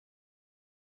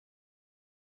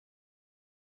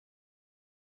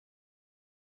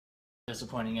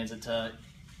disappointing is it to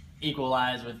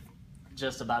equalize with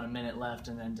just about a minute left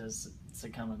and then just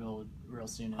succumb a goal real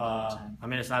soon in overtime? I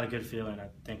mean, it's not a good feeling. I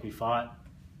think we fought,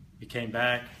 we came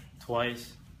back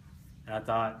twice, and I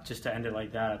thought just to end it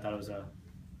like that, I thought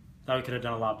we could have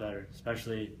done a lot better,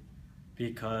 especially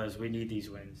because we need these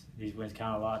wins. These wins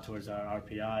count a lot towards our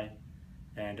RPI,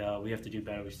 and we have to do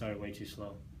better. We started way too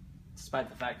slow. Despite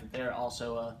the fact that they're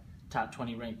also a top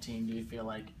 20 ranked team, do you feel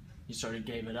like you sort of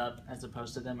gave it up as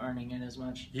opposed to them earning it as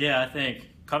much? Yeah, I think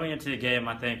coming into the game,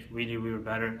 I think we knew we were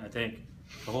better. I think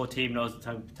the whole team knows the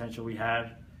type of potential we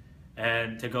have,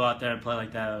 and to go out there and play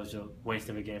like that, it was a waste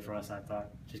of a game for us, I thought.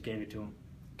 Just gave it to them.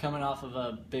 Coming off of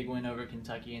a big win over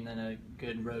Kentucky and then a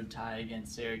good road tie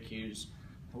against Syracuse,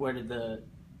 where did the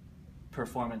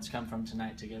performance come from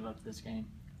tonight to give up this game?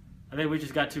 I think we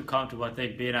just got too comfortable. I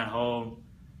think being at home,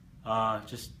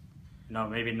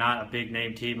 maybe not a big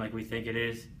name team like we think it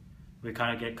is. We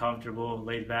kind of get comfortable,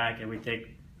 laid back, and we think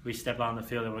we step out on the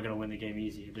field and we're going to win the game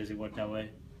easy. It doesn't work that way.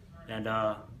 And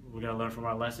we're going to learn from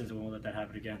our lessons and we won't let that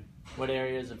happen again. What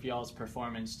areas of y'all's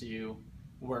performance do you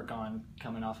work on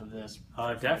coming off of this?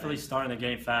 Definitely starting the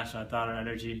game faster. I thought our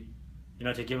energy,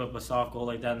 to give up a soft goal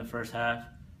like that in the first half,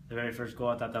 the very first goal,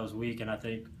 I thought that was weak, and I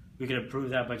think we could improve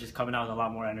that by just coming out with a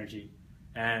lot more energy.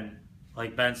 And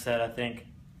like Ben said, I think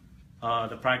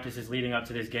the practices leading up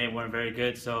to this game weren't very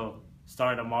good, so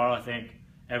starting tomorrow, I think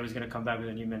everyone's going to come back with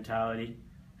a new mentality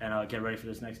and get ready for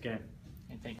this next game.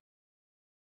 And thank you.